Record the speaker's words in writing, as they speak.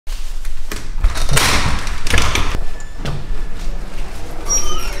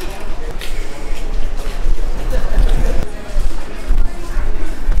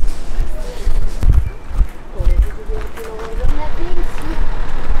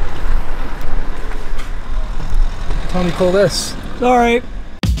time you call this? Sorry.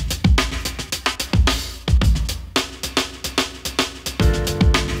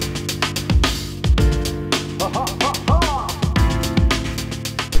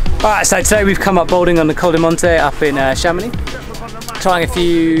 Alright, so today we've come up bouldering on the Col de Monte up in Chamonix. Trying a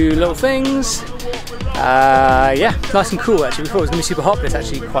few little things. Yeah, nice and cool actually. We thought it was going to be super hot, but it's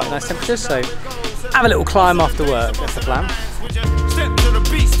actually quite nice temperature, so have a little climb after work, that's the plan. Step to the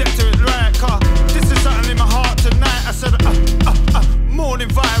beat, step to it right, car. This is something in my heart tonight. I said, morning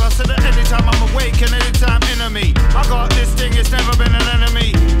vibe. I said that anytime I'm awake and anytime into me. I got this thing, it's never been an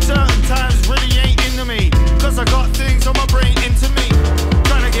enemy. Certain times really ain't into me, cause I got things on my brain into me.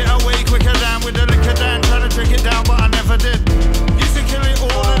 Trying to get away quicker down with the liquor down, trying to drink it down, but I never did. Used to kill it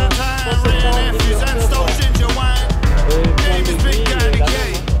all of the time, rain nephews and stole ginger wine. Name is Big Daddy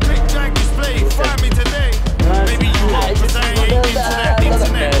K. Click, drag, display, find me today. Maybe you won't, cause I ain't into that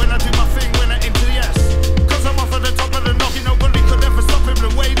internet. When I do my thing, when I into yes. Cause I'm off at the top of the knock, nobody could ever stop it. The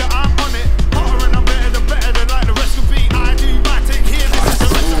way that I'm on it, hotter and I'm better than like the rest will be. I do my thing here, this is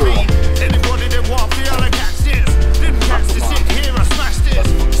the recipe. Anybody that want feel like catch this. Didn't catch the shit here, I smashed it.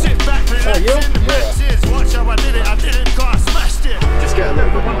 Sit back, relax in the matches. Watch how I did it, cause I smashed it. Just get a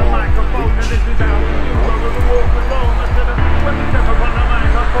little bit on the microphone and this is how we do.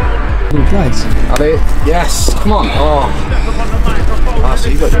 Little flags. Are they? Yes. Come on. Oh. So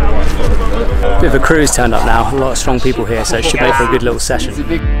you got your right. Bit of a crew's turned up now. A lot of strong people here, so it should make for a good little session.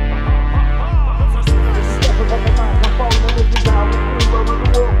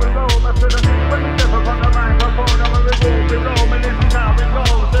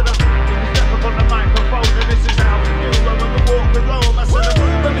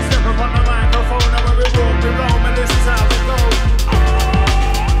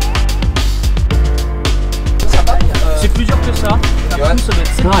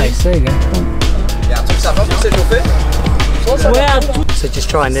 Nice, there you go. So just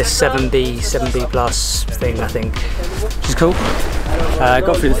trying this 7B plus thing, I think, which is cool.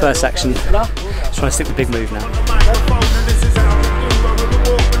 Got through the first section, just trying to stick the big move now.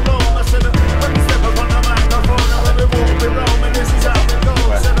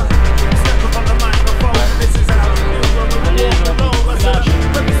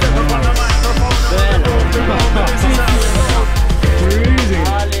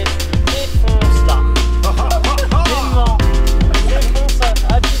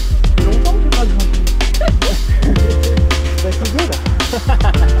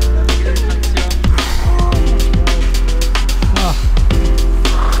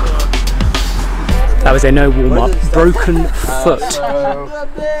 That was a no warm-up, broken foot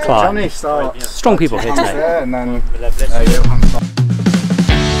climb. Strong people here today.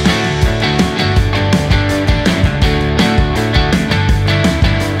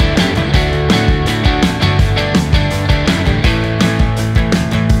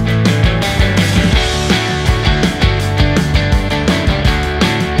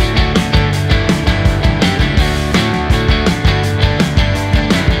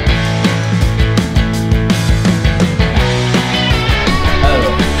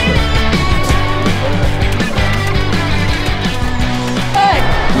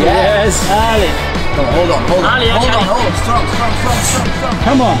 Yes! Hold on, strong.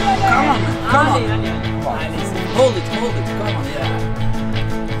 Come on! Hold it, come on, yeah.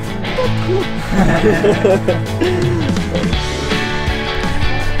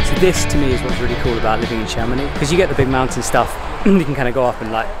 So this to me is what's really cool about living in Chamonix, because you get the big mountain stuff, you can kind of go up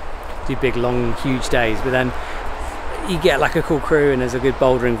and like do big long huge days, but then you get like a cool crew and there's a good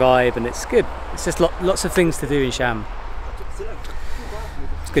bouldering vibe and it's good. It's just lots of things to do in Cham.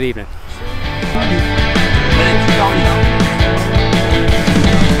 Good evening.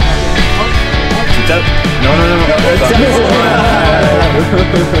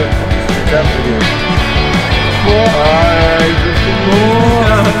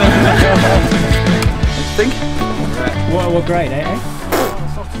 Think? What grade, eh?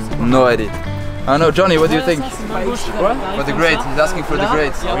 No idea. I know, Johnny, what do you think? What? For the grade, he's asking for the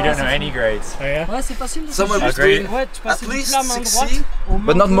grades. We don't know any grades. Oh yeah? Somewhere between at least 6C,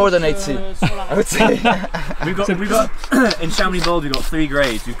 but not more than 8C, I would say. We've got in Chamonix Bouldering we've got 3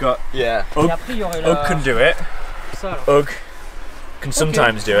 grades. We've got Ugg can do it, Ugg can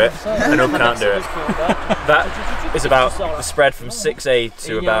sometimes do it, and Ugg can't do it. That is about the spread from 6A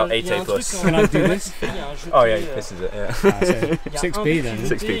to about 8A plus. Can I do this? Oh yeah, this is it, yeah. So 6B then?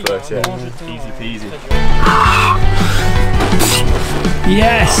 6B plus, yeah. Easy peasy.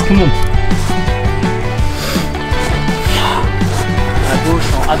 Yes, come on. À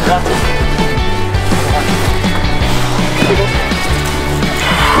gauche, à droite.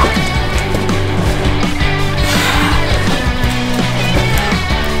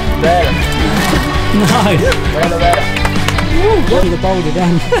 Nice. The boulder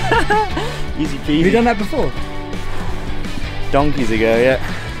done. Easy peasy. Have you done that before? Donkeys ago, yeah.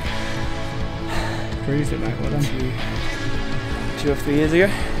 Cruised it, mate. Well done. 2 or 3 years ago.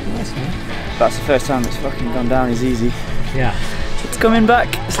 Nice, man. That's the first time it's fucking gone down as easy. Yeah. It's coming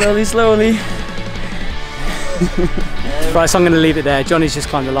back slowly, slowly. Right, so I'm going to leave it there. Johnny's just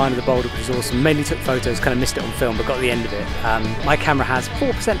climbed the line of the boulder, which is awesome. Mainly took photos, kind of missed it on film, but got the end of it. My camera has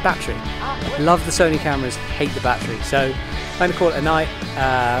 4% battery. Love the Sony cameras, hate the battery. So I'm going to call it a night.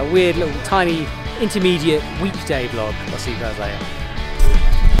 Weird little tiny intermediate weekday vlog. I'll see you guys later.